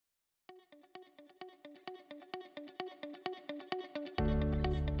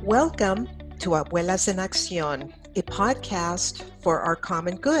Welcome to Abuelas en Acción, a podcast for our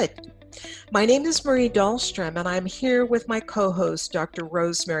common good. My name is Marie Dahlstrom, and I'm here with my co-host, Dr.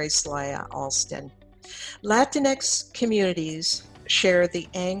 Rosemary Slaya Alston. Latinx communities share the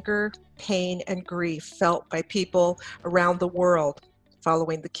anger, pain, and grief felt by people around the world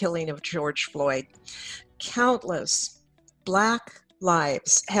following the killing of George Floyd. Countless Black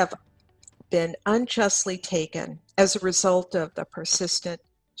lives have been unjustly taken as a result of the persistent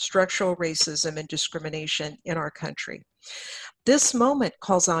structural racism and discrimination in our country. This moment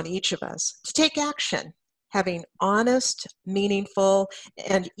calls on each of us to take action, having honest, meaningful,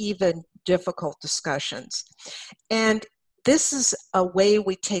 and even difficult discussions. And this is a way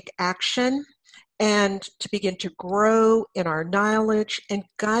we take action and to begin to grow in our knowledge and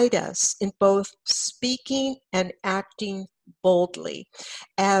guide us in both speaking and acting boldly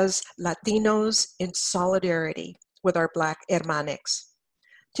as Latinos in solidarity with our Black hermanex.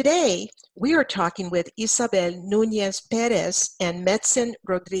 Today, we are talking with Isabel Nunez Perez and Metzen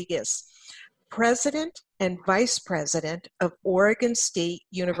Rodriguez, President and Vice President of Oregon State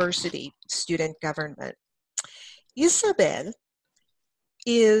University Student Government. Isabel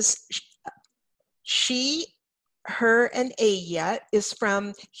is, her and ella is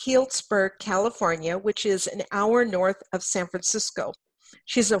from Healdsburg, California, which is an hour north of San Francisco.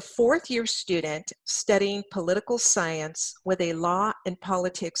 She's a fourth-year student studying political science with a law and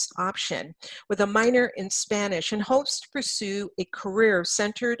politics option with a minor in Spanish and hopes to pursue a career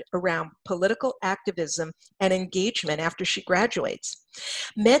centered around political activism and engagement after she graduates.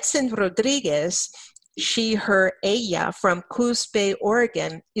 Metzen Rodriguez, ella, from Coos Bay,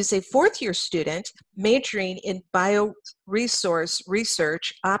 Oregon, is a fourth-year student majoring in bioresource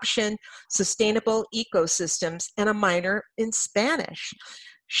research, option sustainable ecosystems, and a minor in Spanish.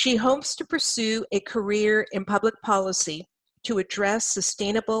 She hopes to pursue a career in public policy to address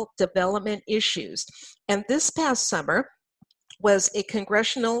sustainable development issues, and this past summer was a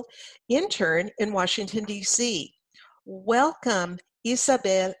congressional intern in Washington, D.C. Welcome,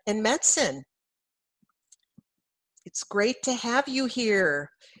 Isabel and Metzen. It's great to have you here.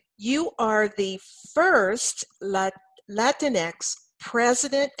 You are the first Latinx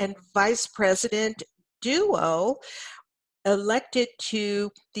president and vice president duo elected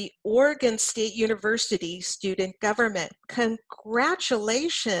to the Oregon State University Student Government.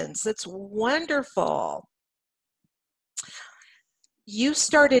 Congratulations, that's wonderful. You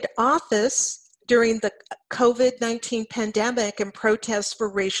started office during the COVID-19 pandemic and protests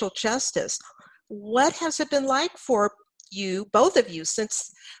for racial justice. What has it been like for you, both of you, since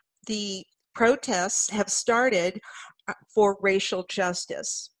the protests have started for racial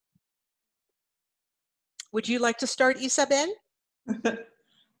justice? Would you like to start, Isabel?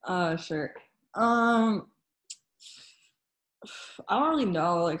 Sure. I don't really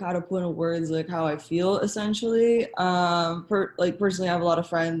know how to put in words how I feel essentially. Personally, I have a lot of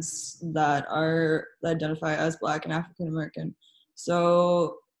friends that identify as Black and African American,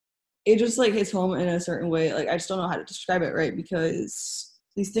 so it just hits home in a certain way. I just don't know how to describe it, right? Because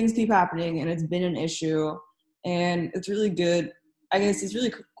these things keep happening and it's been an issue, and it's really good. I guess it's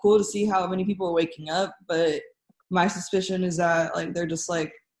really cool to see how many people are waking up, but my suspicion is that they're just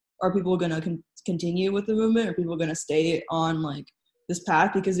are people going to continue with the movement? Are people going to stay on this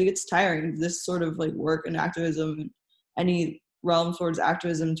path? Because it gets tiring. This sort of work and activism, and any realm towards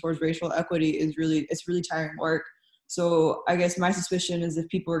activism, towards racial equity it's really tiring work. So I guess my suspicion is if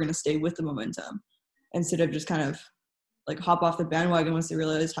people are going to stay with the momentum instead of just kind of hop off the bandwagon once they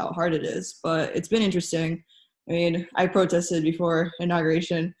realize how hard it is. But it's been interesting. I mean, I protested before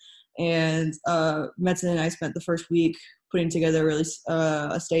inauguration, and Metzen and I spent the first week putting together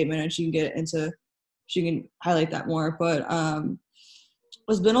a statement, and she can highlight that more. But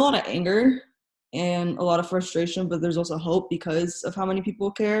there's been a lot of anger and a lot of frustration, but there's also hope because of how many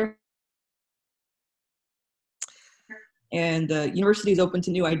people care. And the university is open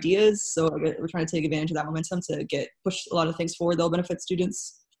to new ideas, so we're trying to take advantage of that momentum to push a lot of things forward that'll benefit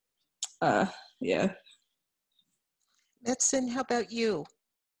students. Yeah. Metzen, how about you?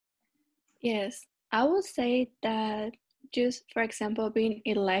 Yes, I would say that just, for example, being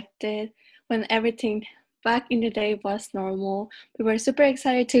elected when everything back in the day was normal, we were super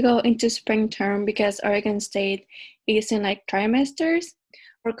excited to go into spring term because Oregon State is in trimesters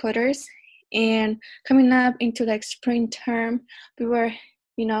or quarters. And coming up into spring term, we were,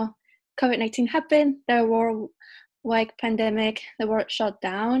 COVID-19 happened, the worldwide pandemic, the world shut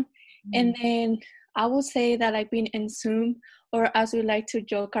down. Mm-hmm. And then I would say that being in Zoom, or as we like to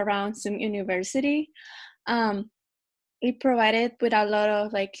joke around, Zoom University, it provided with a lot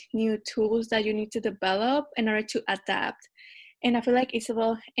of new tools that you need to develop in order to adapt. And I feel like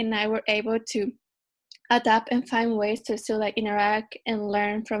Isabel and I were able to adapt and find ways to still like interact and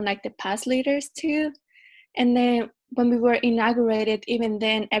learn from like the past leaders too. And then when we were inaugurated, even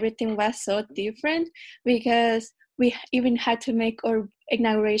then everything was so different because we even had to make our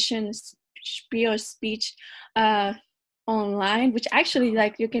inauguration speech online, which actually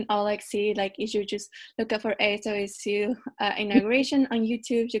like you can all like see, like if you just look up for ASOSU inauguration on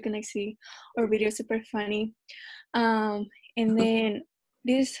YouTube, you can like see our video, super funny. And then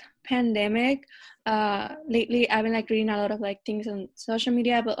this pandemic, lately I've been like reading a lot of like things on social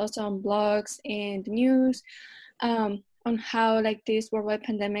media, but also on blogs and news, on how like this worldwide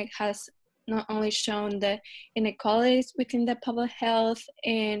pandemic has not only shown the inequalities within the public health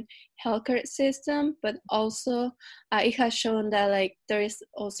and healthcare system, but also it has shown that like there is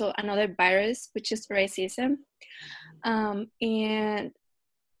also another virus, which is racism. And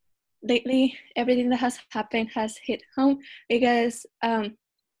lately, everything that has happened has hit home because,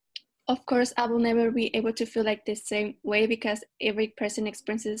 of course, I will never be able to feel like the same way because every person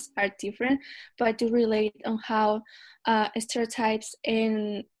experiences are different, but I do relate on how stereotypes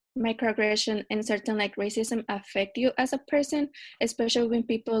and microaggression and certain like racism affect you as a person, especially when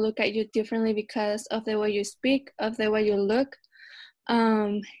people look at you differently because of the way you speak, of the way you look.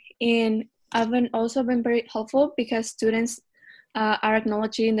 And I've also been very helpful because students are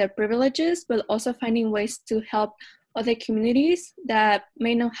acknowledging their privileges, but also finding ways to help other communities that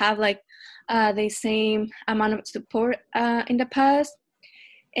may not have like the same amount of support in the past.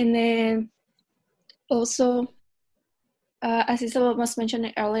 And then also, as Isabel was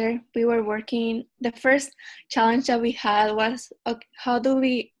mentioning earlier, we were working, the first challenge that we had was how do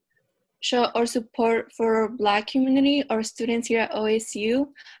we show our support for Black community or students here at OSU?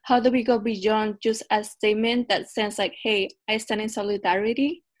 How do we go beyond just a statement that says like, hey, I stand in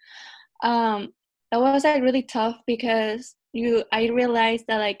solidarity? That was like really tough because I realized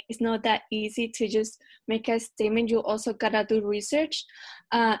that like it's not that easy to just make a statement. You also gotta do research,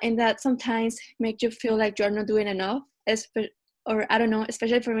 and that sometimes makes you feel like you're not doing enough. Or I don't know,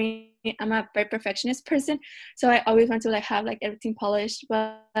 especially for me, I'm a very perfectionist person, so I always want to like have like everything polished,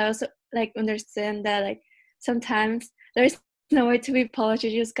 but I also like understand that like sometimes there's no way to be polished.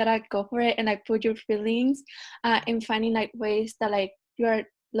 You just gotta go for it and like put your feelings and finding like ways that like you're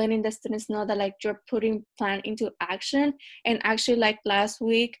letting the students know that like you're putting plan into action. And actually like last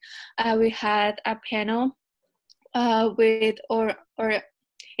week we had a panel with our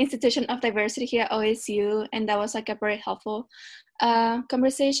Institution of Diversity here at OSU, and that was like a very helpful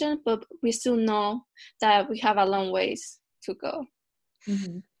conversation, but we still know that we have a long ways to go.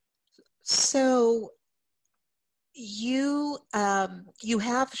 Mm-hmm. So you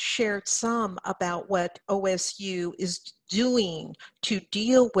have shared some about what OSU is doing to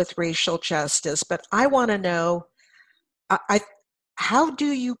deal with racial justice, but I want to know, how do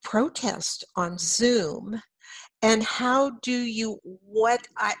you protest on Zoom? And how do you,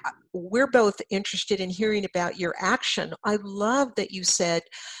 we're both interested in hearing about your action. I love that you said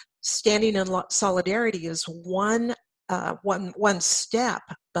standing in solidarity is one step,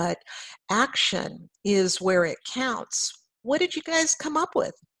 but action is where it counts. What did you guys come up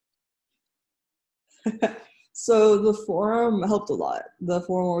with? So the forum helped a lot. The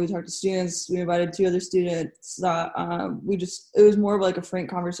forum where we talked to students, we invited 2 other students that it was more of like a frank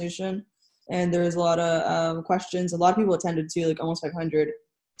conversation. And there was a lot of questions. A lot of people attended too, like almost 500.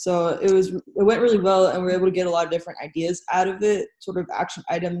 So it went really well, and we were able to get a lot of different ideas out of it, sort of action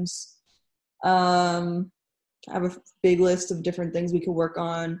items. I have a big list of different things we could work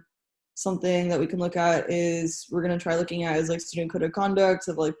on. Something that we can look at is we're going to try looking at is like student code of conduct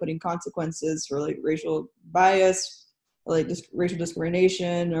of like putting consequences for like racial bias, or like racial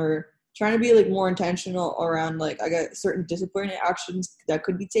discrimination, or trying to be like more intentional around like I got certain disciplinary actions that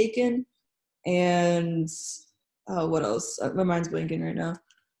could be taken. And what else? My mind's blanking right now.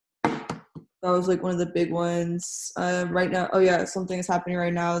 That was like one of the big ones. Right now, something is happening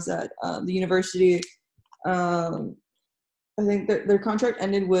right now is that the university, I think their contract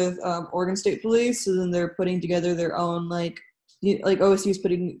ended with Oregon State Police, so then they're putting together their own like OSU is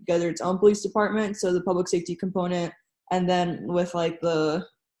putting together its own police department, so the public safety component, and then with like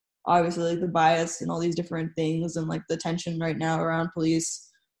obviously like the bias and all these different things and like the tension right now around police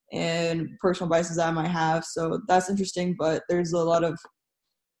and personal biases that I might have. So that's interesting, but there's a lot of,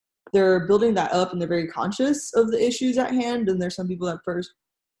 they're building that up and they're very conscious of the issues at hand. And there's some people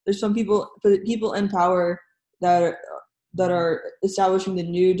people in power that are establishing the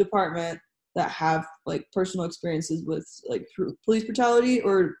new department that have like personal experiences with like police brutality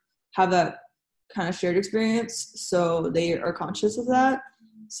or have that kind of shared experience. So they are conscious of that.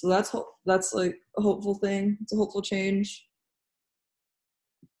 So that's like a hopeful thing. It's a hopeful change.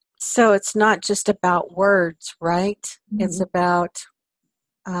 So it's not just about words, right? It's about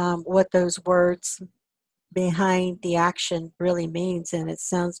what those words behind the action really means. And it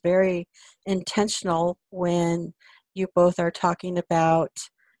sounds very intentional when you both are talking about,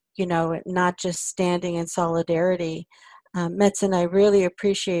 not just standing in solidarity. Metzen, I really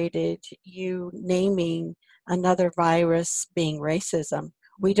appreciated you naming another virus being racism.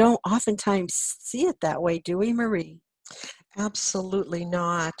 We don't oftentimes see it that way, do we, Marie? Absolutely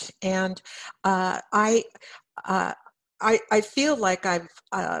not. And I feel like I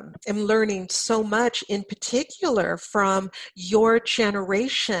am learning so much, in particular from your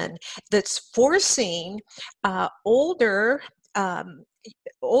generation, that's forcing older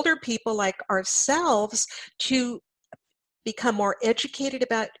people like ourselves to become more educated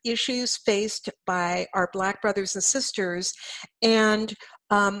about issues faced by our Black brothers and sisters, and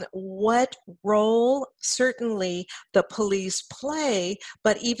what role certainly the police play,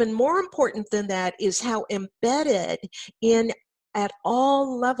 but even more important than that is how embedded in at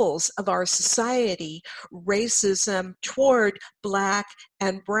all levels of our society racism toward Black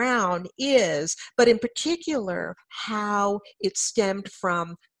and Brown is, but in particular how it stemmed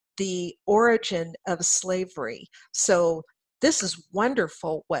from the origin of slavery. So this is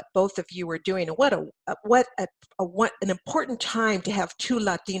wonderful what both of you are doing, and what an important time to have two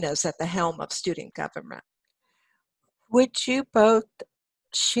Latinas at the helm of student government. Would you both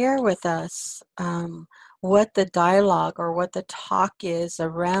share with us what the dialogue or what the talk is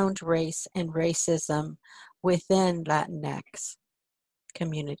around race and racism within Latinx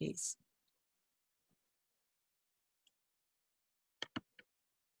communities?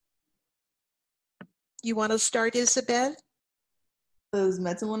 You want to start, Isabel? Does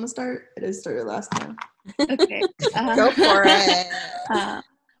Metzen want to start? I did start last time. Okay. Go for it.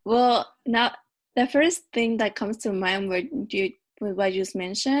 Well, now the first thing that comes to mind with what you just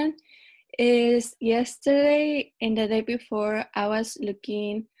mentioned is yesterday and the day before, I was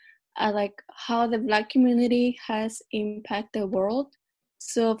looking at like how the Black community has impacted the world.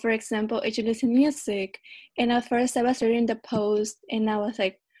 So, for example, if you listen to music, and at first I was reading the post and I was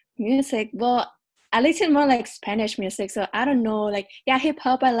like, music? Well, I listen more like Spanish music, so I don't know, like, yeah,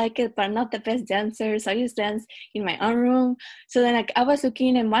 hip-hop, I like it, but I'm not the best dancer, so I just dance in my own room. So then like, I was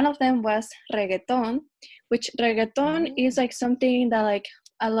looking, and one of them was reggaeton, which reggaeton is like something that like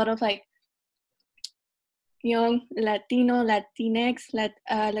a lot of like young Latino, Latinx,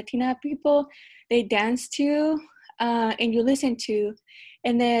 Latina people, they dance to, and you listen to.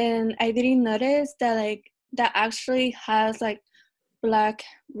 And then I didn't notice that like, that actually has like Black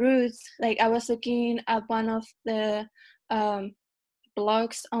roots. Like I was looking at one of the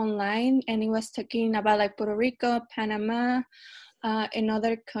blogs online, and it was talking about like Puerto Rico, Panama, and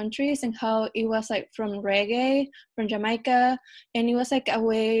other countries, and how it was like from reggae from Jamaica, and it was like a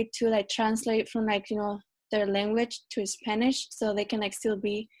way to like translate from like their language to Spanish, so they can like still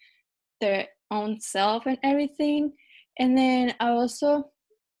be their own self and everything. And then I also,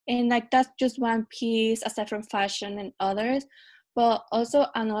 and like that's just one piece aside from fashion and others. But also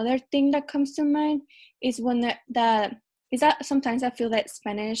another thing that comes to mind is that sometimes I feel that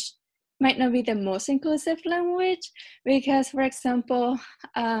Spanish might not be the most inclusive language, because, for example,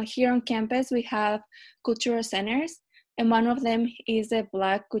 here on campus we have cultural centers, and one of them is a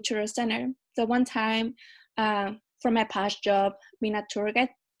Black cultural center. So one time, from my past job being a tour guide,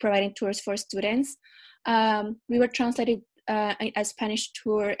 providing tours for students, we were translating a Spanish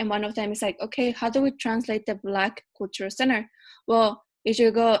tour, and one of them is like, okay, how do we translate the Black cultural center? Well, if you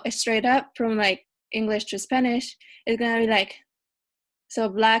go straight up from like English to Spanish, it's gonna be like, so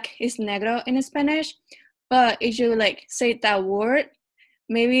Black is negro in Spanish, but if you like say that word,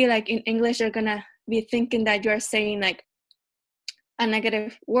 maybe like in English you're gonna be thinking that you're saying like a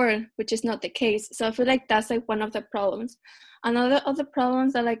negative word, which is not the case. So I feel like that's like one of the problems. Another of the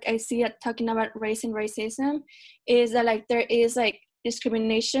problems that like I see at talking about race and racism is that like there is like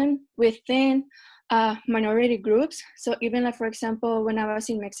discrimination within minority groups. So even like, for example, when I was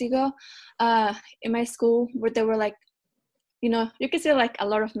in Mexico, in my school, where there were like, you can see like a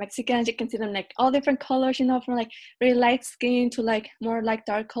lot of Mexicans, you can see them like all different colors, from like very light skin to like more like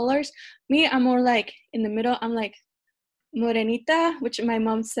dark colors. Me, I'm more like in the middle. I'm like morenita, which my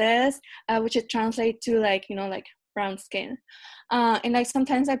mom says, which it translates to like, like brown skin. And like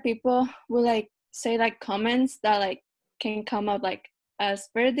sometimes like people will like say like comments that like can come up like as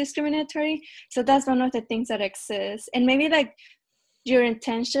very discriminatory. So that's one of the things that exists. And maybe like your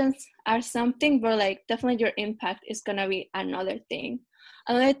intentions are something, but like definitely your impact is gonna be another thing.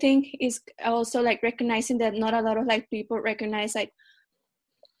 Another thing is also like recognizing that not a lot of like people recognize like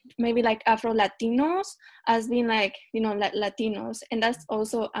maybe like Afro Latinos as being like, like Latinos. And that's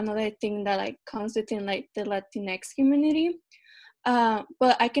also another thing that like constitutes like the Latinx community.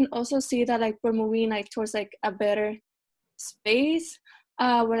 But I can also see that like we're moving like towards like a better space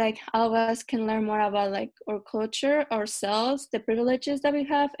where like all of us can learn more about like our culture, ourselves, the privileges that we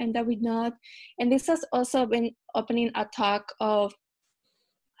have and that we not. And this has also been opening a talk of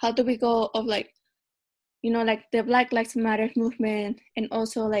how do we go of like, like the Black Lives Matter movement and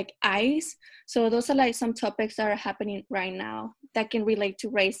also like ICE. So those are like some topics that are happening right now that can relate to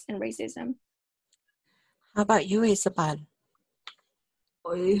race and racism. How about you, Isabel?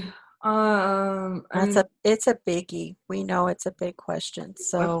 It's a biggie. We know it's a big question.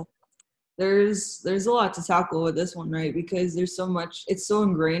 So there's a lot to tackle with this one, right? Because there's so much, it's so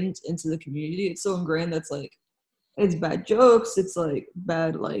ingrained into the community. It's so ingrained that's like, it's bad jokes. It's like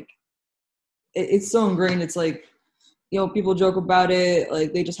bad, like, it's so ingrained. It's like, people joke about it.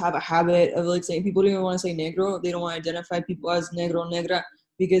 Like they just have a habit of like saying, people don't even want to say negro. They don't want to identify people as negro, negra,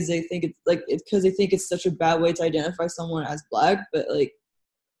 because they think because they think it's such a bad way to identify someone as Black. But like,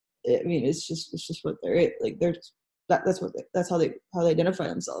 I mean, it's just what they're like. They're just, that's how they identify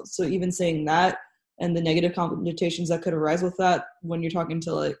themselves. So even saying that and the negative connotations that could arise with that when you're talking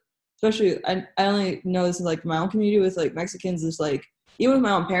to like, especially I only know this in like my own community with like Mexicans, is like even with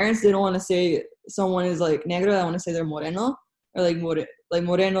my own parents, they don't want to say someone is like negra. I want to say they're moreno or like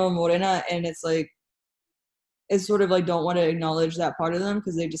moreno, morena, and it's like it's sort of like don't want to acknowledge that part of them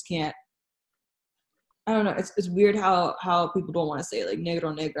because they just can't. I don't know. It's weird how people don't want to say like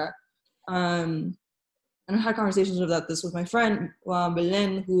negro, negra. And I had conversations about this with my friend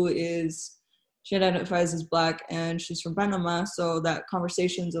Belen, she identifies as Black and she's from Panama. So that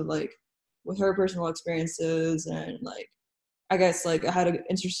conversations of like with her personal experiences and like I guess like I had an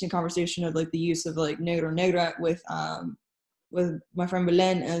interesting conversation of like the use of like negro, negra with my friend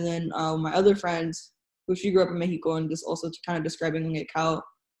Belen, and then my other friend who she grew up in Mexico, and just also kind of describing like how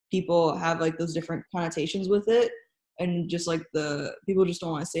people have like those different connotations with it, and just like the people just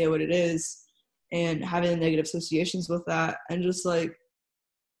don't want to say what it is, and having negative associations with that, and just like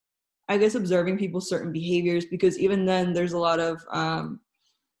I guess observing people's certain behaviors, because even then there's a lot of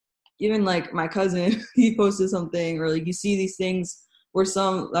even like my cousin, he posted something, or like you see these things where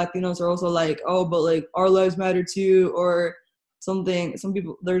some Latinos are also like, oh, but like our lives matter too, or something. Some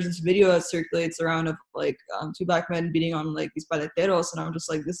people, there's this video that circulates around of like two Black men beating on like these paleteros, and I'm just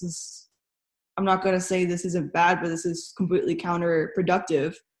like, I'm not gonna say this isn't bad, but this is completely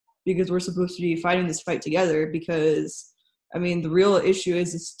counterproductive because we're supposed to be fighting this fight together. Because I mean, the real issue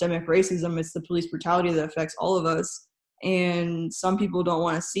is systemic racism. It's the police brutality that affects all of us. And some people don't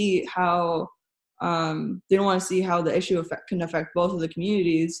want to see how they don't want to see how the issue can affect both of the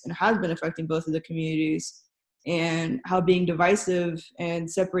communities, and has been affecting both of the communities, and how being divisive and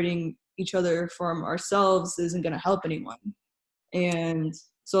separating each other from ourselves isn't going to help anyone. And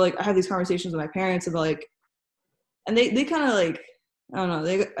so like I have these conversations with my parents about like, and they kind of like, I don't know,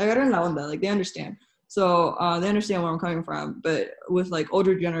 I got in la onda, like they understand. So they understand where I'm coming from. But with like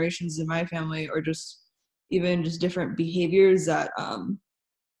older generations in my family, or just even just different behaviors that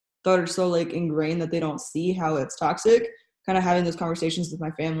that are so like ingrained that they don't see how it's toxic, kind of having those conversations with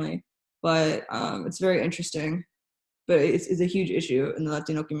my family. But it's very interesting. But it's a huge issue in the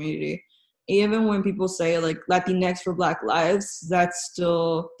Latino community. Even when people say like Latinx for Black lives, that's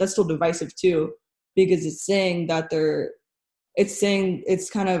still divisive too, because it's saying that it's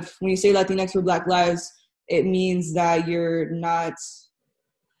kind of, when you say Latinx for Black lives, it means that you're not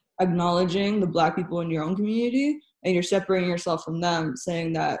acknowledging the Black people in your own community, and you're separating yourself from them,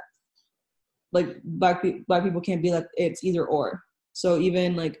 saying that like black people can't be like, it's either or. So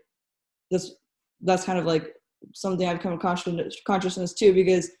even like that's kind of like something I've come to consciousness too,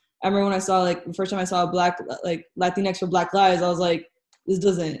 because I remember when I saw like the first time I saw Black, like Latinx for Black lives, I was like,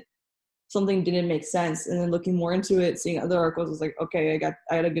 something didn't make sense. And then looking more into it, seeing other articles, I was like, okay,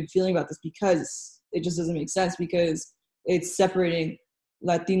 I had a good feeling about this, because it just doesn't make sense, because it's separating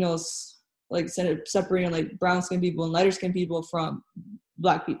Latinos, like separating like brown skinned people and lighter skinned people from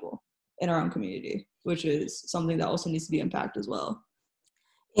Black people in our own community, which is something that also needs to be impacted as well.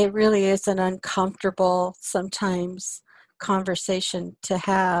 It really is an uncomfortable sometimes conversation to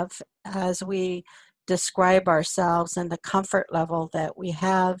have as we describe ourselves, and the comfort level that we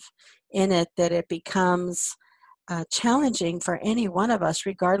have in it, that it becomes challenging for any one of us,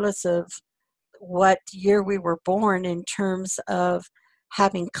 regardless of what year we were born, in terms of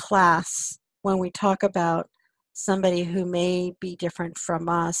having class when we talk about somebody who may be different from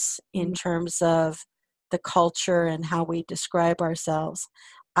us in terms of the culture and how we describe ourselves.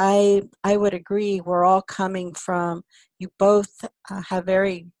 I would agree, we're all coming from, you both have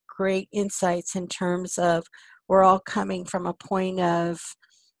very great insights in terms of we're all coming from a point of,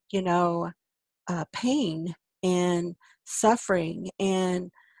 pain and suffering,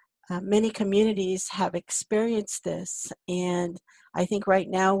 and many communities have experienced this. And I think right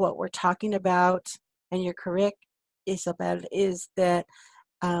now what we're talking about, and you're correct, Isabel, is that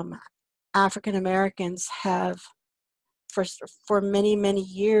African Americans have for many, many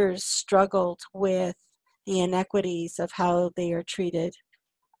years struggled with the inequities of how they are treated,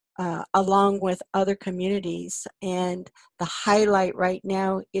 along with other communities. And the highlight right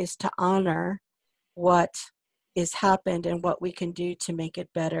now is to honor what has happened and what we can do to make it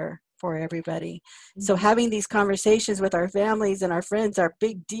better for everybody. Mm-hmm. So having these conversations with our families and our friends are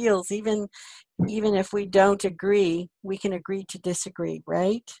big deals. Even if we don't agree, we can agree to disagree,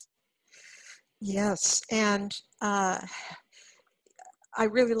 right? Yes, and I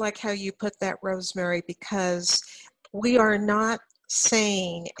really like how you put that, Rosemary, because we are not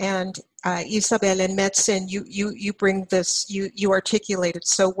saying, and Isabel, in medicine, you bring this, you articulate it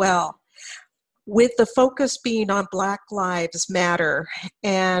so well, with the focus being on Black Lives Matter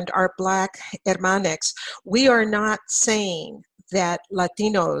and our Black hermanex. We are not saying that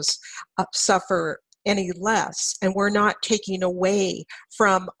Latinos suffer any less, and we're not taking away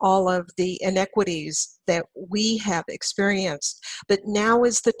from all of the inequities that we have experienced. But now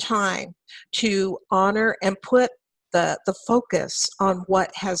is the time to honor and put the focus on what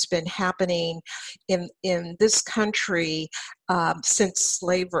has been happening in this country since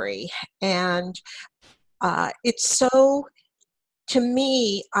slavery. And it's so, to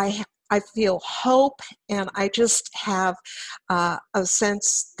me, I feel hope, and I just have a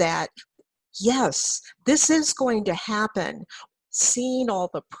sense that yes, this is going to happen. Seeing all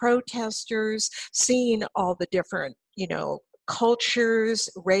the protesters, seeing all the different, cultures,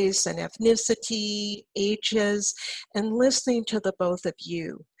 race and ethnicity, ages, and listening to the both of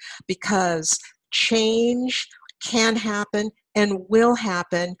you, because change can happen and will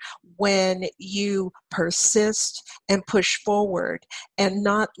happen when you persist and push forward and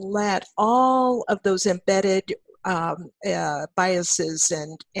not let all of those embedded biases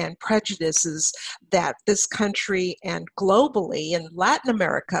and prejudices that this country and globally in Latin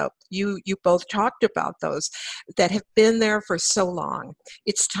America, you both talked about those, that have been there for so long.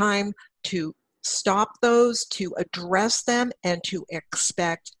 It's time to stop those, to address them, and to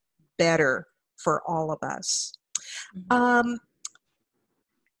expect better for all of us. Mm-hmm.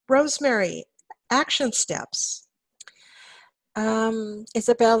 Rosemary, action steps.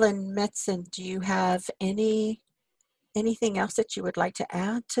 Isabel and Metzen, do you have anything else that you would like to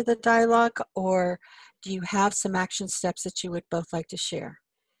add to the dialogue, or do you have some action steps that you would both like to share?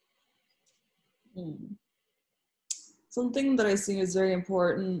 Something that I think is very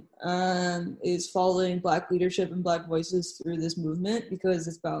important is following Black leadership and Black voices through this movement, because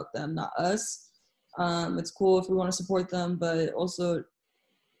it's about them, not us. It's cool if we want to support them, but also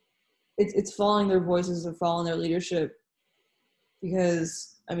it's following their voices or following their leadership,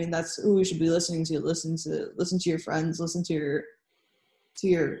 because that's who we should be listening to. Listen to your friends, listen to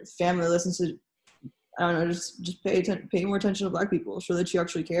your family, listen to, just pay more attention to Black people, show that you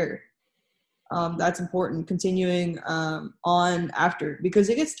actually care. That's important. Continuing on after, because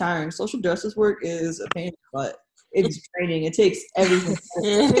it gets tiring. Social justice work is a pain in the butt. It's draining. It takes everything.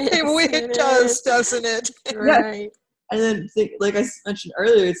 It does, doesn't it? Right. And then, like I mentioned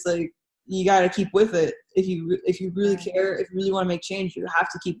earlier, it's like you got to keep with it. If you really care, if you really want to make change, you have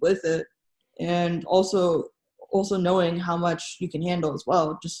to keep with it. And also knowing how much you can handle as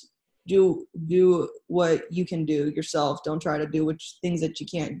well. Just do what you can do yourself. Don't try to do things that you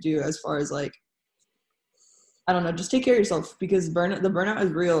can't do, as far as like, I don't know, just take care of yourself, because the burnout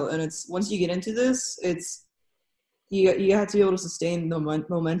is real. And it's, once you get into this, it's, you have to be able to sustain the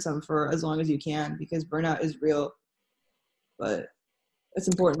momentum for as long as you can, because burnout is real. But it's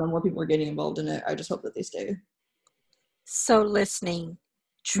important that more people are getting involved in it. I just hope that they stay. So listening,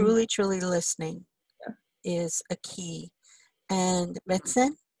 truly listening, is a key. And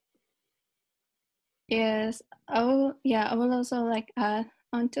Metzen? Yes, I will also like add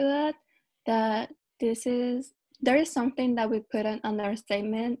onto that there is something that we put on our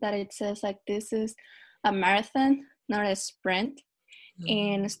statement, that it says like this is a marathon, not a sprint.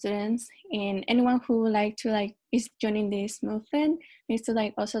 Mm-hmm. And students and anyone who is joining this movement needs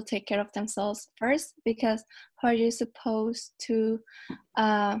to also take care of themselves first, because how are you supposed to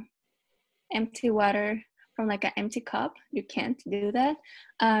empty water from an empty cup? You can't do that.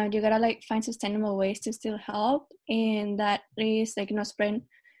 You gotta find sustainable ways to still help, and that is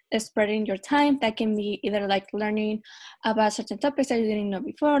spreading your time. That can be either learning about certain topics that you didn't know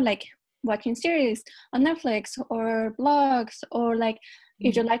before, like watching series on Netflix or blogs, or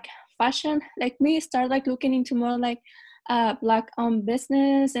if you like fashion like me, start like looking into more like black owned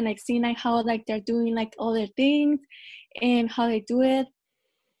business and like seeing like how like they're doing like all their things and how they do it,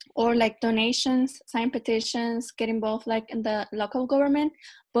 or like donations, sign petitions, get involved like in the local government.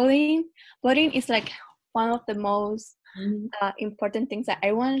 Voting is like one of the most important things that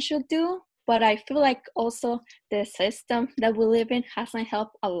everyone should do. But I feel like also the system that we live in hasn't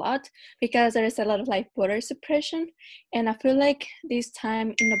helped a lot because there is a lot of like voter suppression. And I feel like this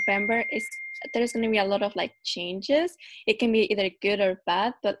time in November there's going to be a lot of like changes. It can be either good or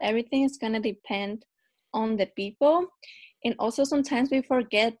bad, but everything is going to depend on the people. And also sometimes we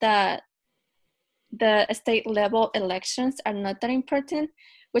forget that the state level elections are not that important,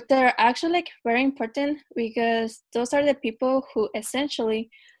 but they're actually like very important because those are the people who essentially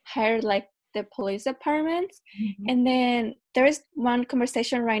hire like the police departments. And then there is one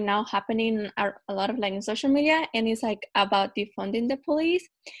conversation right now happening a lot of like in social media, and it's like about defunding the police.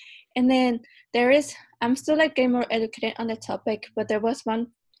 And then I'm still like getting more educated on the topic, but there was one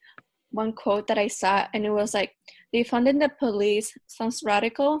quote that I saw, and it was like, defunding the police sounds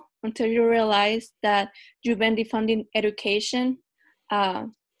radical until you realize that you've been defunding education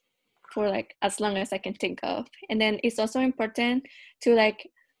for like as long as I can think of. And then it's also important to like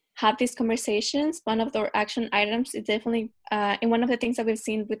have these conversations. One of the action items is definitely, and one of the things that we've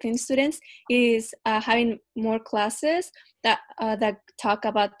seen within students is having more classes that talk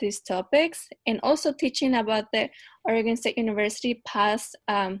about these topics, and also teaching about the Oregon State University past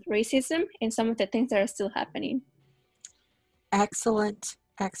racism and some of the things that are still happening. Excellent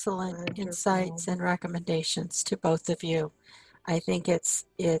insights and recommendations to both of you. I think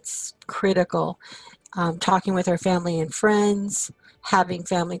it's critical. Talking with our family and friends, having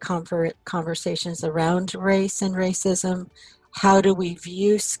family conversations around race and racism. How do we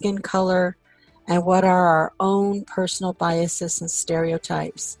view skin color, and what are our own personal biases and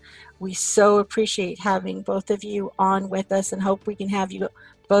stereotypes? We so appreciate having both of you on with us and hope we can have you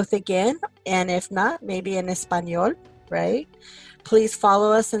both again. And if not, maybe in Espanol, right? Please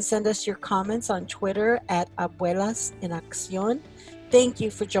follow us and send us your comments on Twitter at Abuelas en Acción. Thank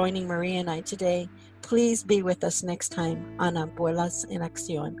you for joining Maria and I today. Please be with us next time on Abuelas en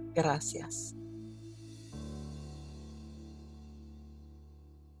Acción. Gracias.